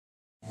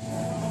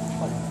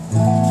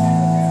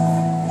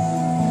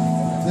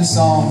this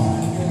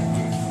song.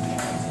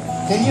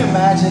 Can you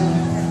imagine,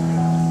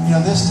 you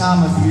know, this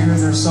time of year,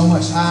 there's so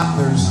much hype,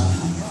 there's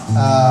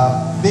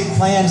big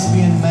plans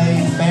being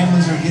made,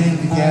 families are getting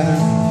together,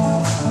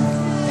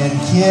 and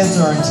kids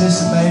are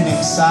anticipating,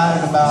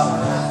 excited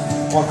about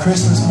what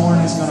Christmas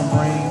morning is going to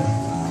bring,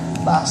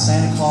 about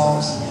Santa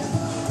Claus.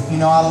 You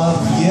know, I love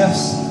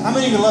gifts. How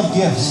many of you love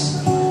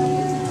gifts?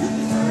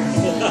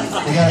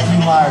 They got a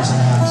few liars in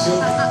the house.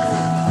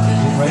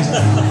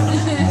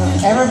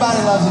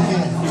 Everybody loves a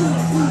gift.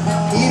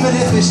 Even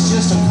if it's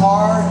just a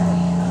card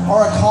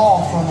or a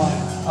call from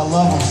a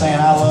loved one saying,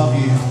 I love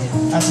you.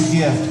 That's a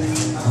gift.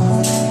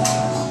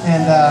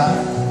 And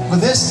but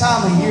this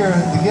time of year,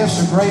 the gifts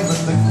are great, but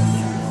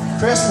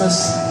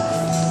Christmas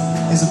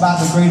is about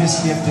the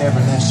greatest gift ever,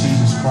 and that's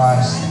Jesus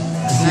Christ.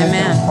 The gift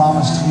that was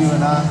promised to you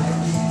and I.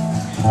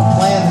 A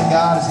plan that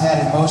God has had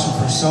in motion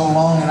for so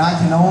long, and I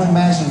can only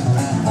imagine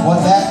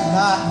what that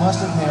night must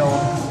have held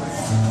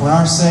when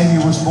our Savior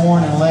was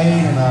born and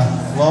laid in a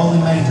lowly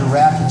manger,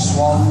 wrapped in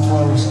swaddling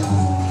clothes.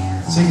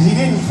 See, He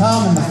didn't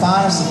come in the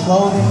finest of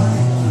clothing.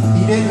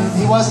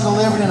 He wasn't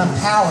delivered in a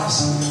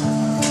palace,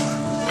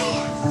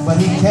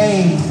 but He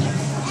came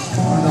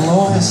in the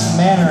lowest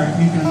manner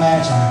you can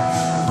imagine,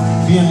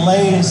 being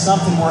laid in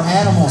something where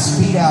animals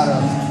feed out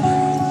of.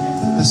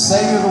 The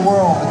Savior of the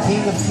world, the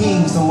King of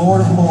Kings, the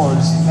Lord of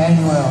Lords,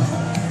 Emmanuel,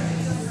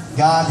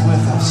 God with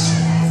us.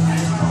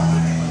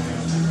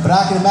 But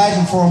I can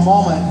imagine for a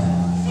moment,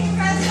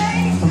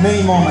 for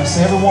many moments,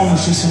 everyone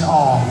was just in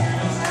awe.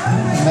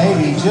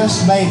 Maybe,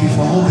 just maybe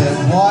for a little bit,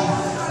 what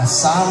a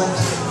silent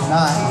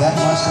night that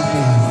must have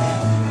been.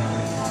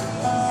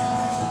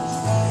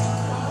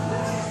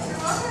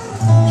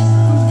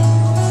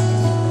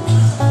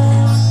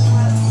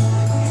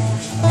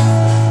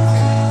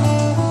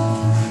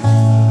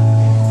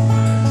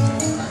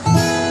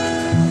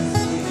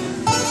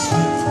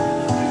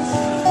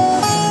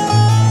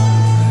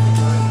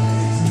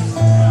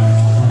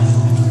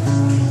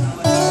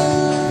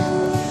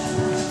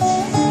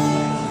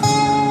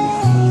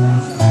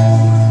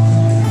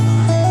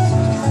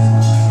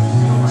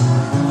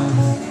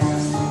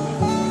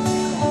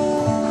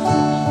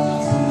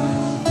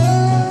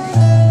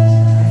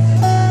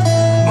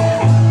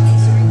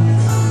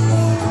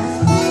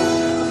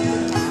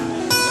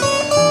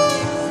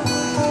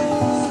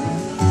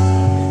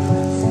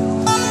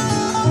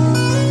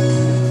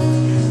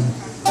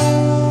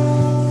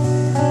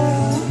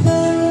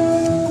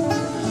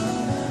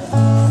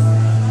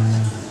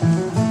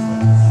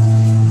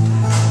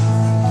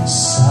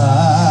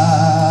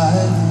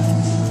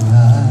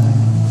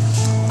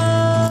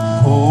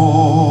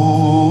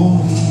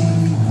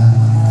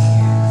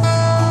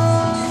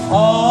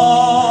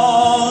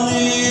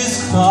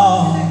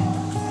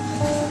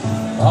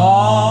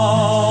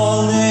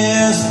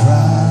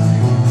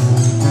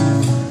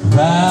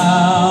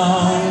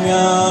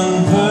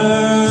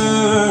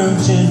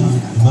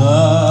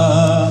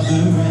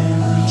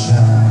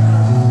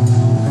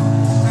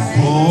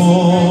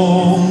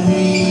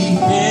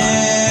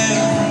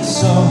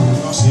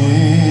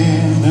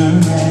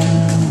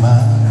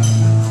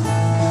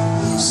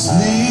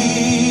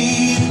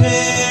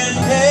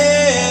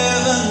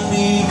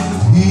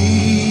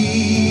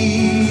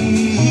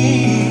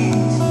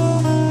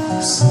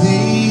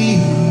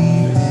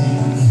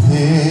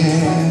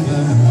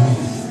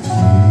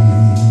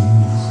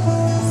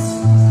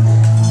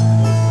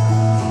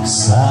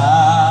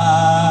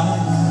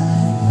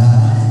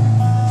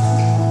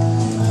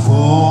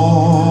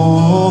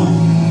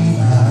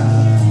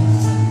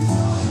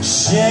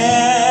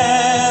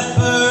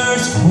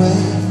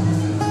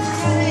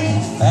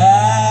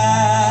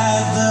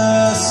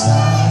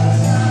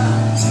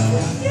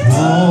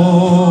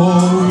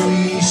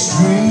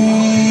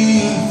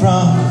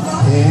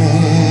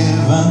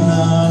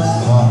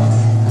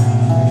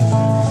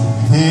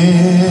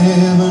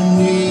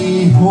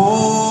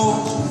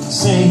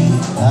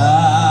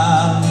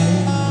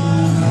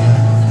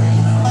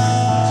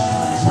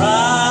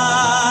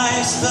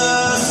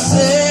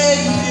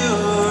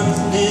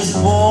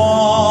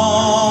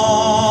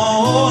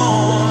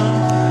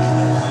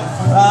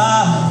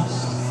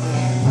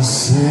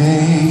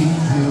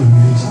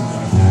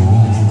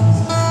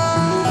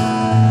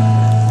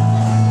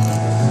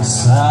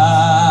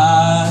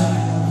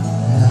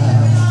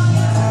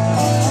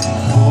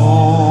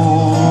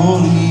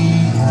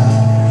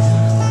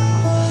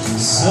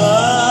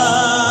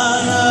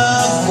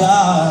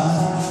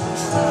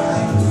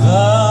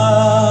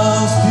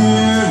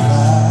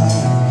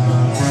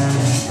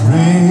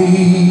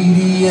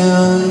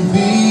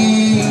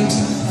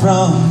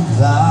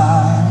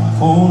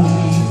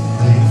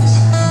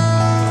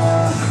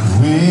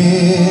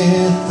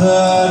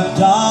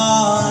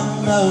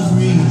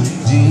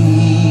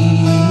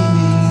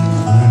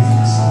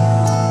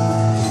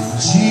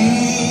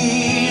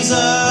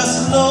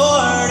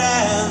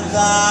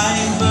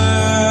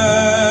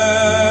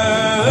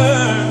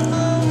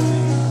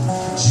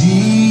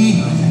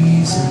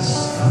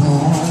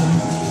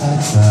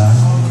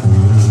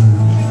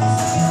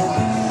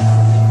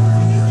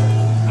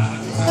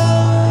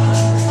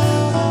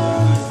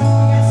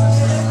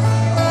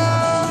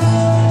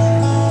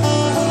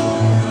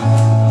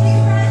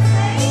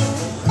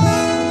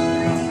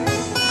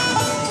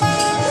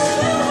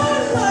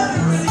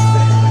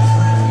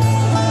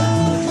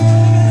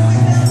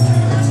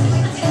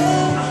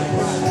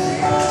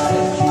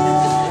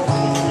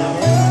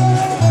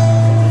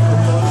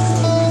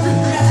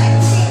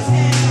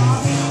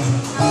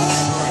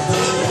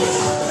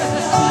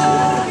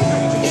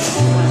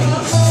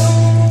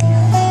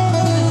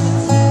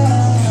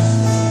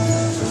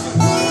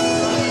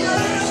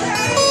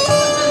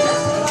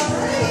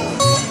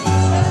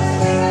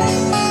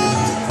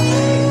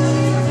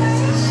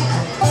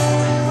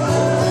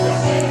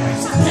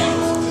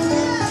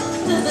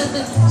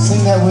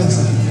 Sing that with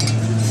me.